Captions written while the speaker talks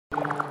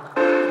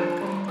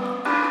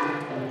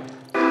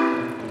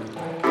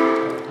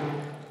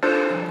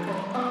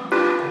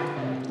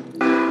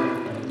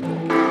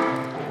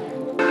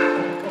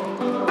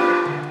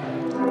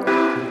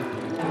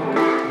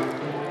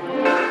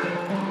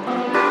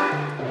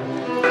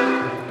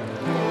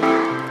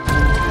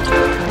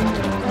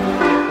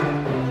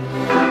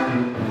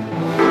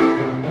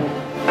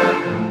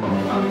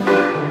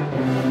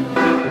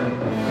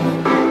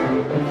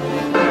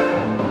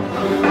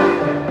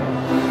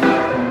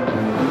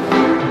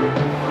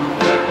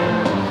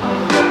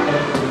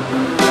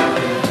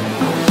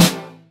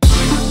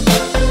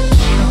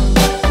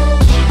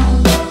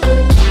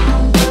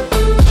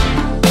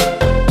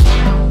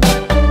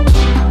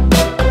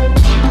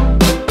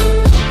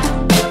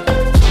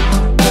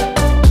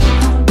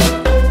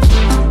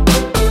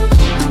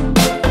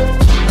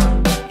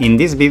In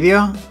this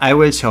video, I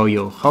will show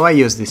you how I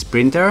use this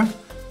printer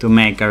to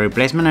make a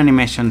replacement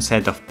animation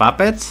set of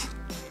puppets,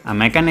 a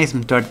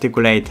mechanism to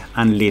articulate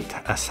and lit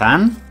a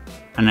sun,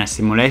 and a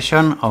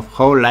simulation of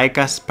how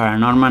Leica's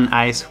paranormal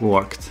eyes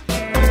worked.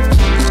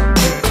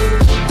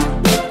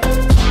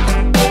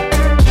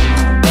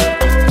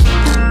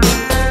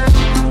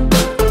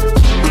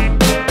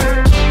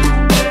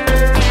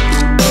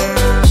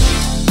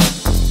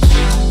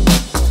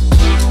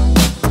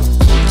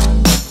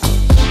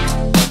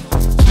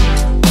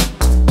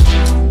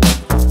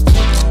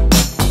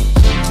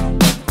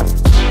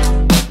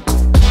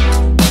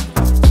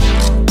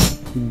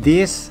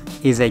 This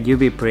is a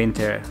UV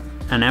printer,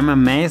 and I'm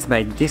amazed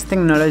by this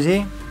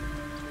technology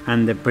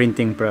and the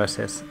printing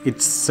process.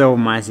 It's so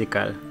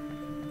magical.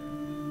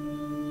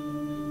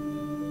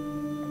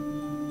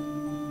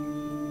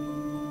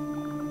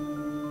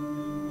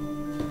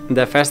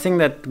 The first thing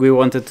that we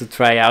wanted to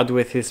try out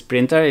with this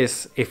printer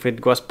is if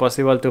it was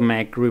possible to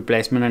make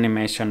replacement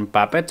animation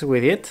puppets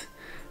with it,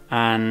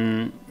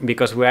 and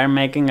because we are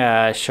making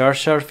a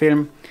short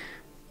film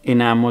in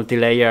a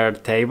multi-layer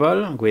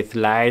table with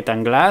light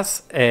and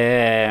glass,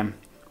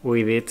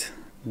 we did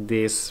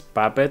these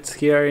puppets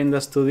here in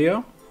the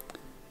studio.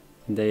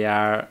 They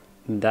are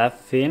that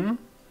thin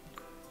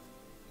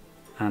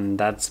and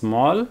that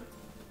small,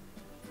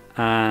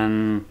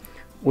 and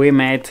we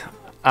made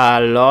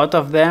a lot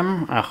of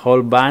them, a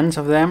whole bunch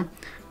of them,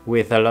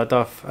 with a lot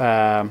of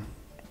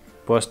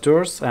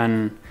postures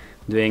and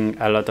doing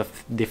a lot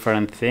of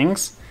different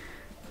things.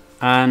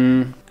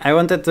 And I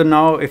wanted to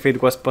know if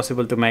it was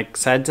possible to make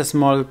such a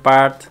small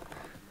part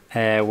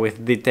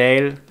with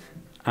detail,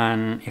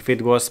 and if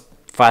it was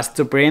fast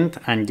to print.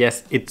 And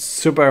yes, it's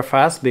super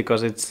fast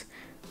because it's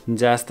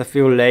just a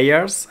few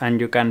layers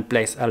and you can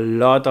place a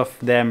lot of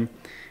them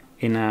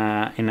in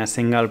a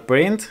single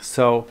print.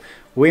 So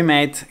we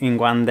made in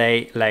one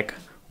day like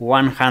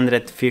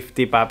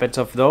 150 puppets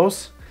of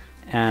those,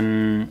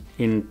 and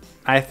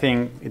I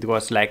think it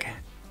was like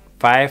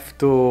 5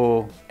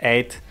 to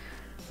 8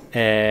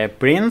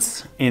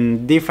 prints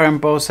in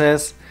different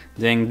poses,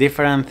 doing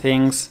different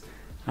things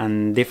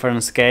and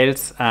different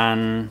scales.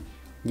 And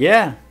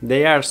yeah,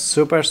 they are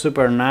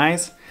super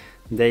nice.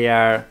 They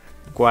are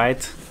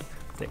quite,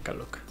 take a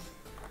look,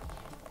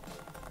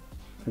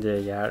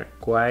 they are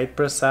quite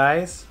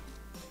precise,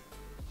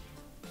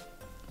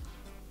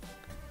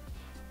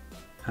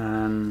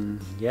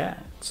 and yeah,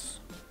 it's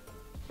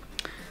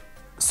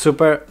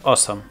super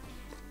awesome.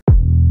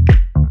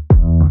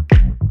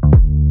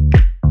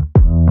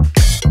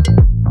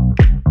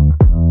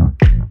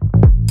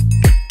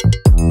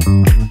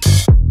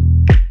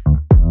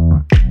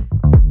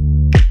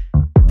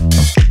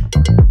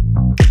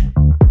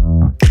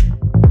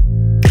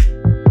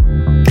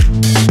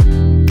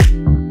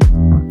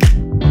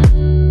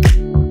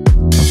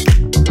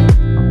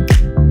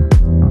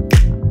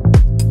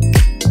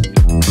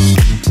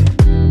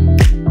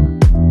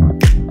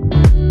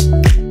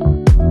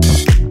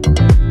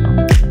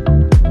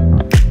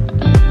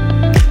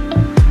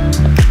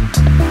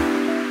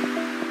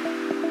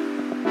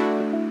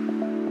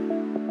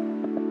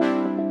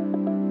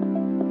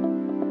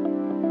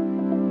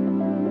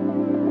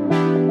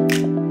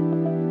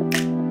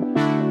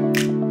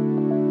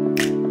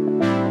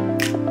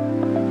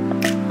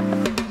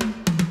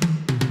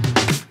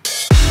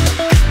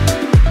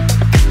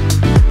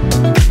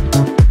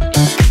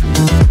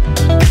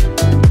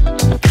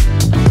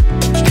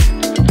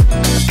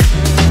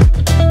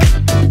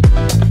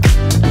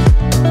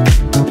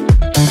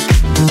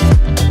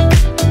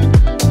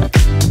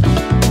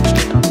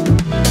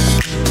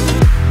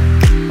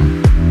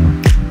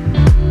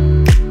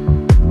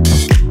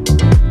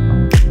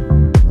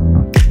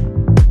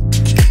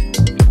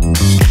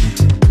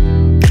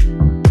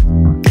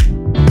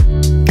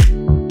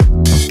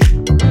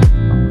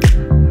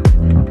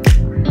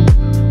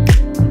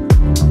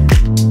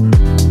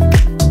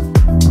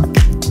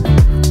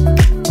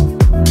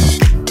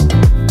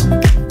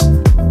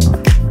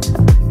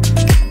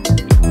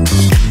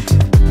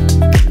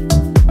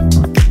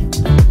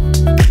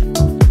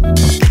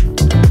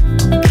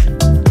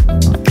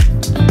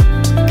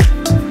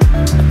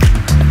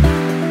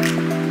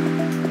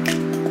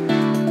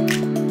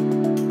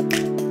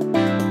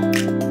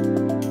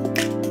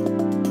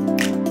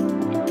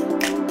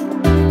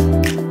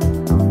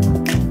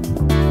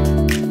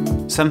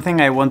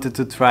 Something I wanted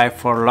to try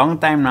for a long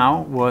time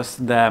now was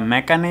the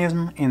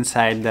mechanism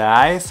inside the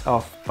eyes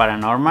of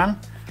Paranorman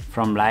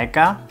from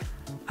Leica,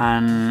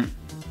 and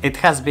it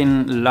has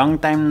been a long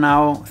time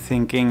now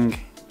thinking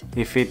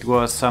if it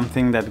was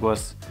something that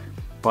was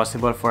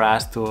possible for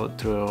us to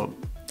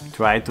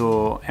try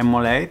to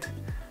emulate,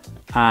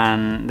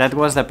 and that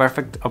was the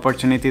perfect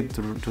opportunity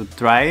to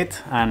try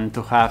it and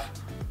to have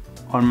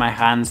on my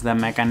hands the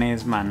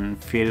mechanism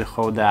and feel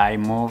how the eye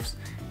moves,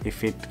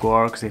 if it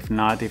works, if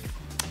not,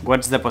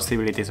 what's the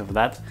possibilities of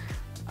that.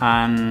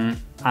 And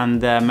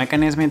the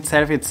mechanism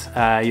itself, it's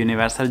a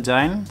universal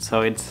joint,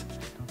 so it's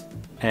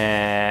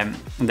the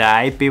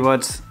eye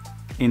pivots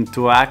in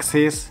 2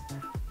 axes,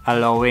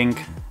 allowing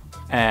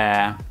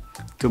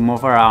to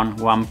move around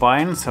one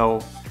point, so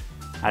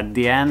at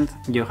the end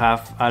you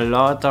have a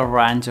lot of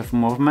range of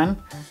movement,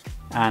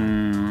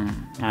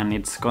 and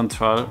it's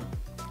controlled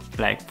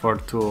like for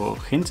 2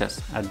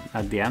 hinges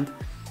at the end.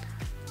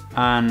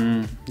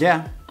 And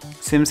yeah,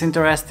 seems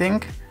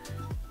interesting.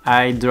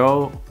 I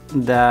draw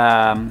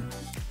the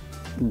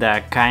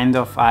kind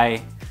of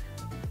eye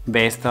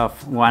based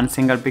off one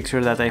single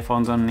picture that I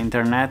found on the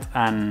internet,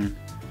 and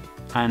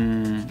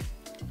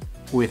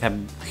with a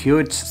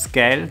huge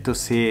scale to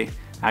see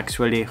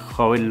actually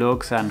how it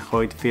looks and how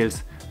it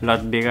feels a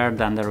lot bigger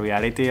than the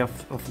reality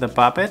of the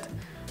puppet.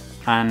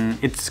 And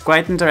it's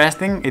quite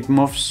interesting, it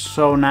moves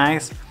so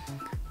nice,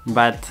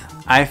 but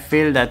I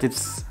feel that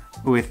it's,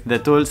 with the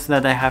tools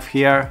that I have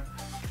here,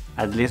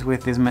 at least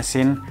with this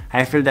machine,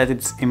 I feel that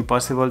it's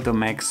impossible to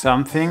make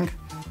something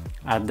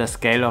at the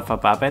scale of a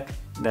puppet.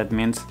 That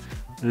means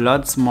a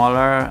lot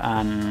smaller,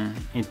 and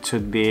it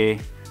should be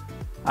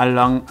a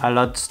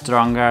lot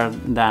stronger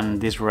than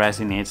this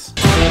resin is.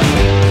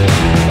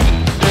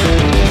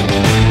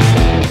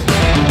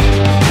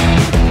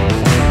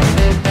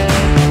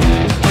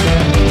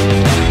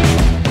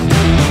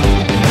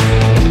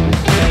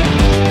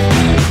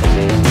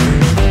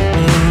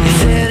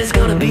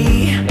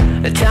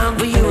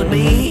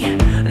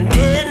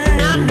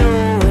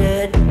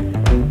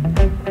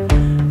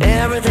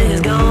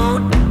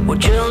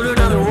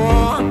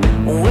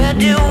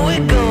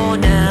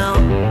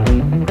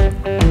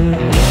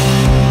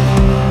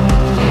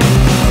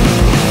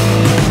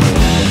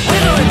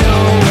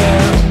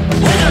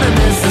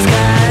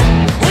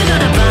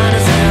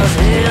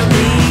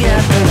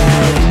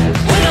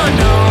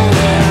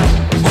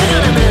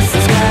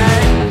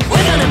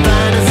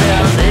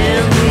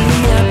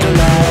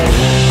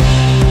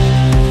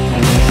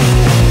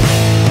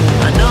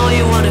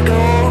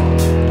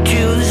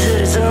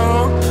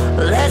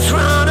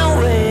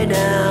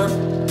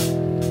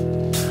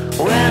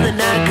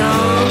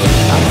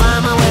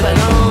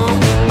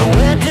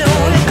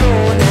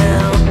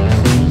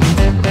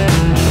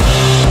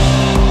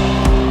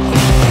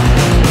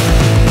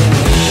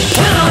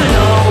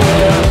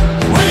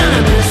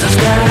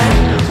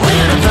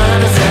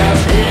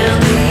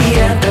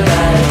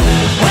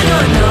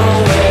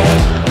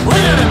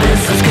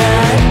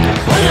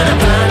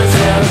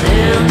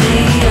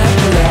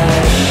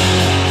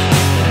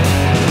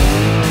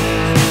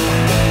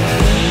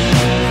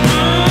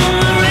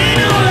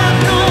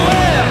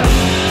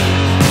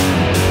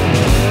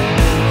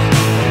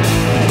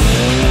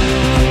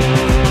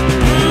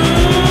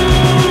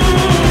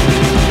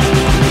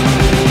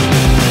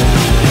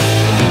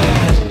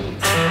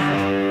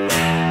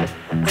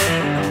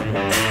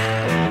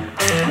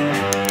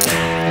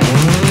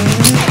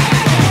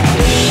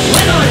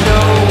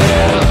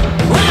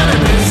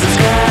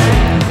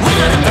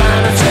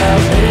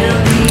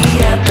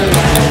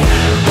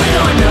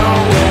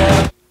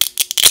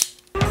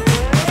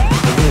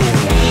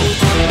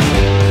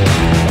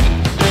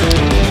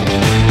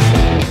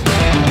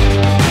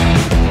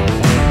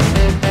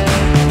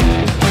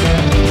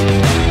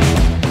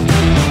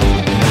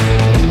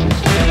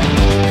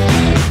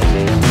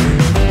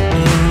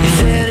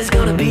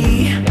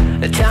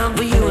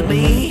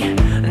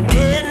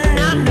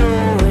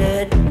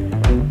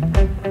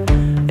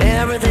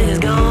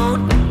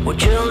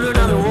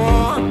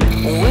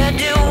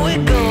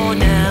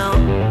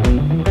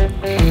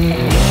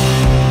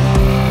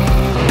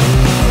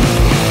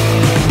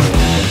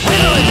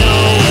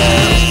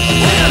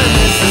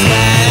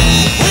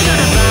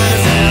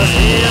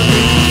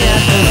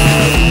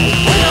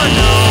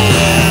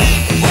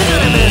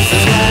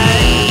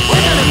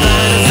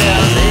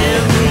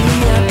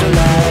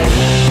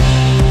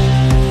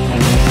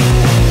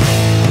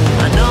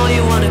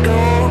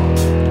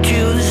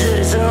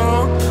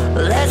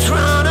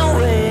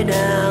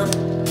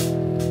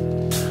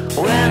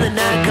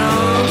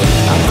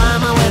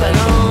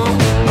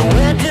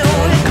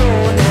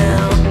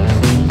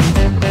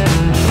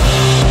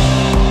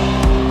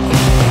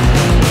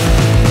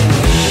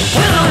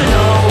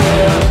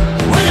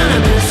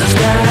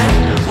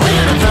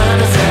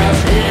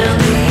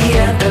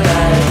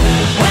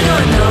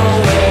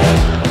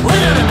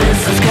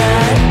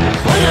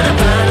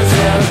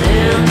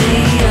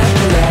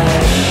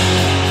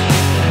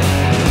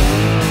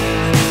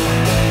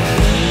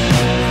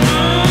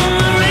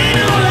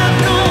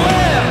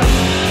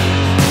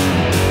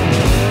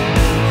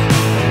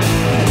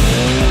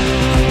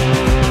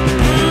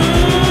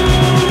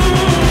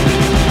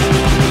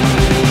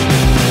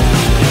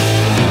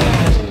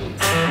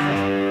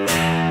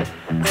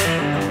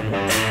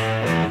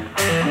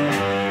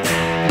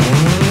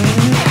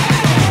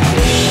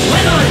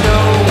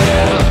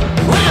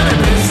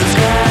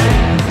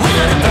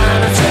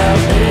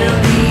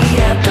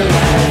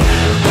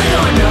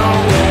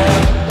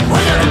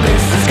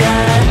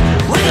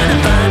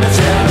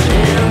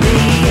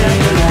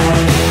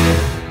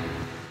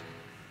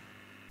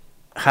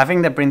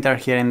 Having the printer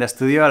here in the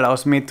studio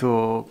allows me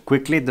to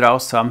quickly draw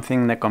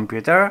something in the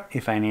computer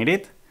if I need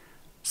it,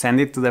 send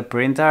it to the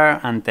printer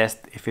and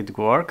test if it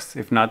works.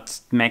 If not,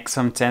 make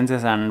some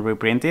changes and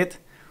reprint it.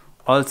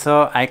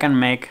 Also, I can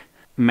make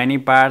many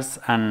parts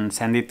and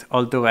send it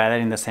all together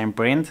in the same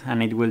print,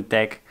 and it will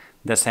take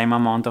the same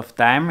amount of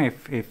time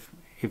if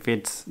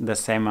it's the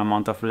same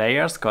amount of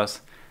layers,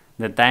 because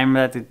the time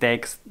that it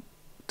takes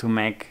to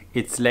make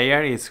each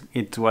layer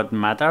it's what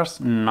matters,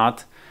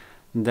 not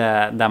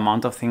the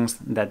amount of things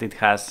that it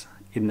has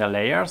in the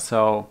layer.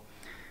 So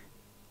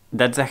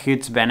that's a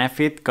huge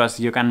benefit because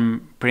you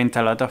can print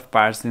a lot of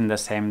parts in the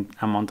same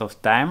amount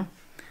of time.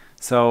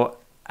 So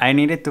I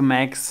needed to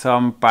make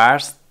some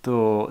parts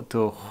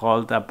to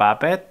hold a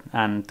puppet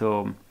and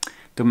to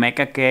make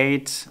a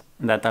cage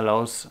that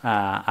allows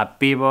a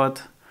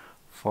pivot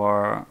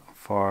for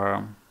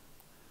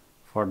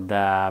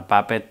the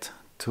puppet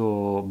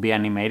to be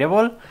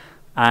animatable.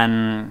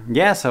 And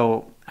yeah,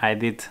 so I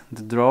did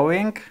the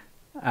drawing,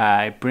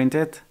 I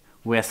printed,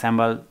 we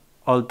assembled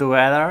all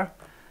together.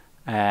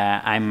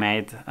 I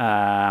made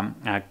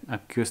a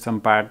custom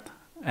part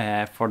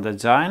for the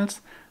joints,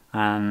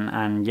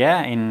 and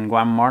yeah, in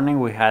one morning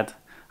we had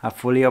a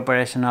fully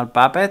operational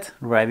puppet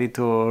ready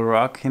to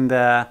rock in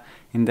the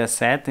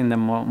set, in the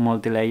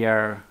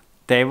multi-layer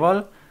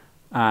table.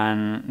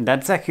 And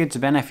that's a huge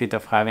benefit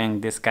of having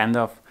this kind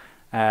of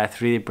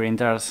 3D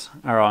printers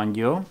around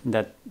you,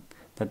 that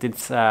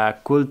it's a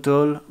cool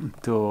tool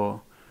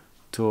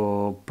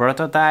to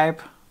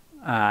prototype,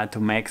 to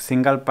make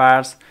single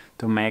parts,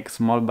 to make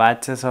small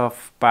batches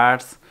of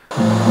parts.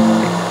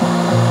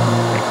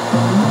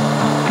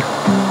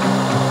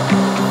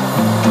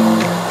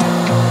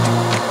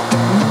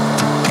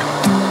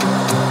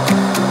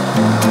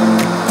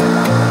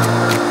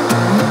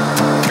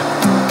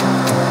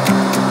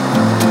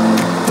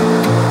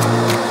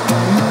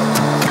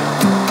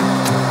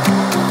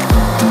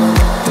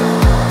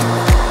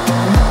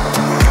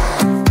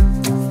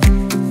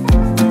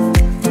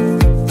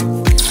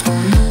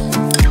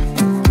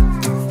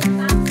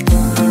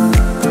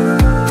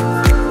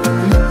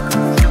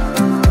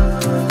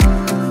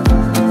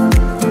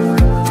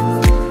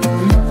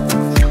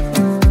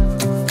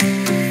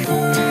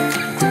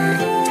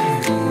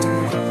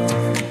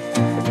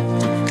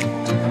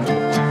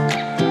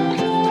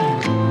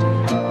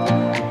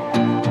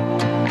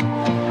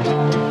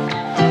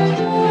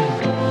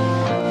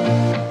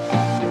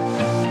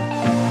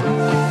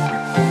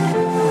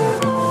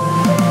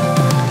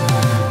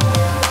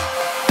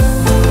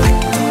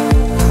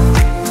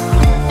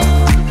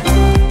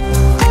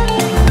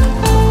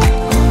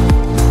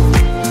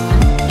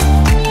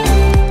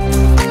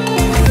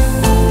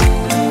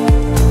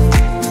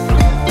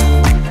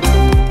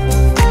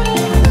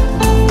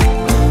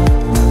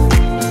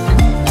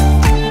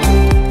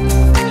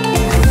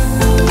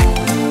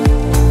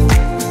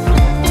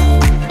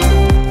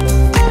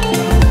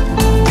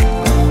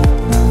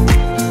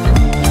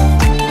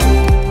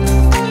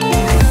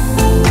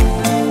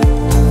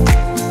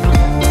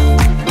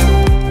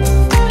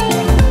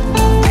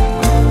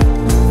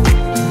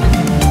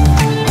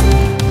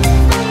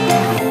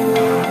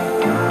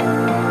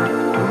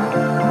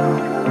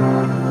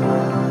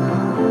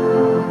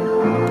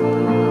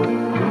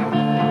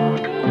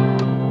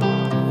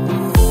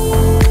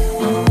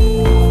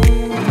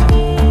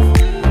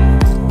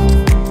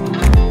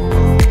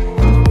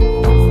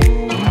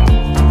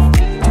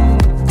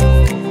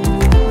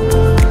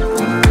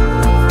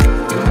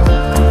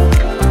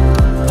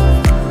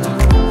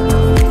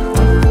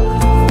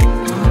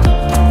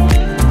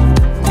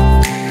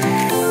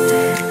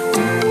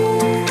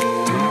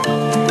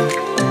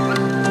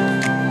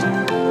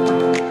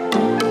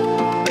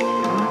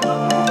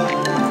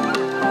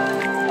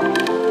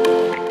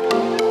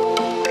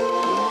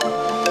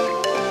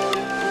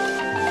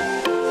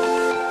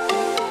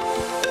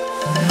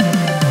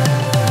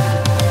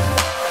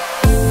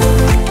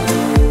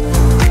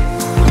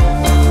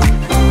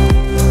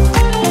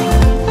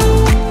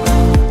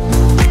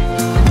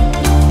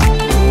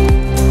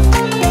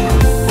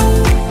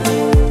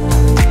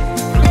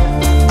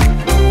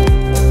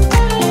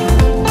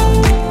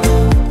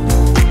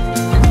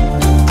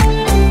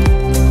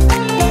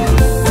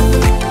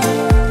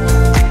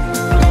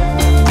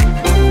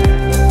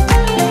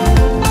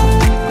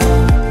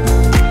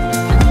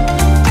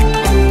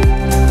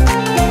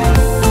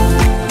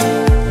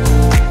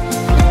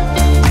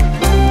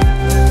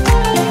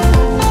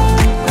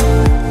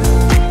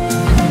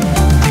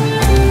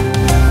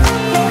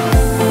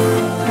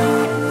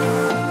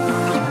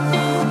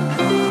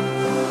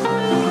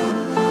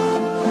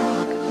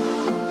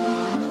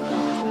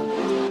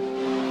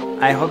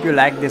 I hope you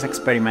like this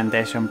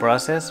experimentation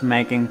process,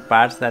 making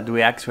parts that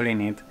we actually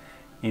need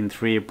in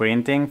 3D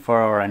printing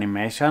for our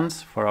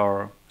animations, for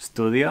our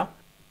studio.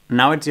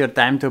 Now it's your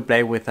time to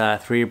play with a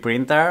 3D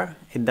printer.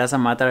 It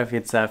doesn't matter if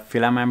it's a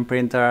filament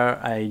printer,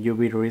 a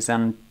UV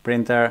resin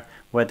printer,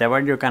 whatever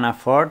you can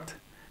afford,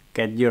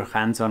 get your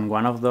hands on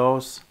one of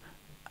those,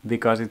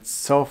 because it's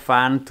so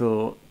fun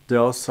to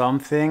draw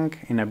something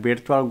in a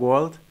virtual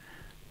world,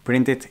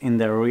 print it in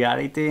the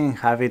reality and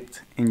have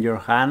it in your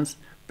hands,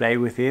 play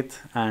with it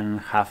and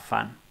have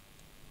fun.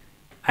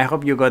 I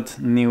hope you got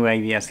new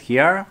ideas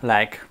here,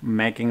 like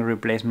making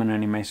replacement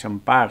animation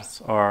parts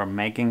or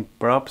making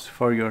props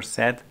for your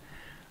set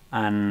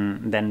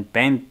and then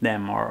paint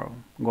them or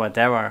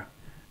whatever.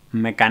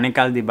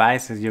 Mechanical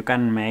devices, you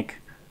can make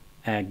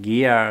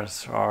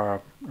gears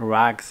or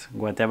racks,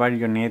 whatever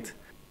you need.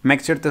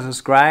 Make sure to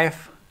subscribe,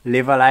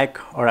 leave a like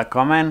or a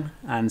comment,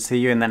 and see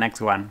you in the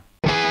next one.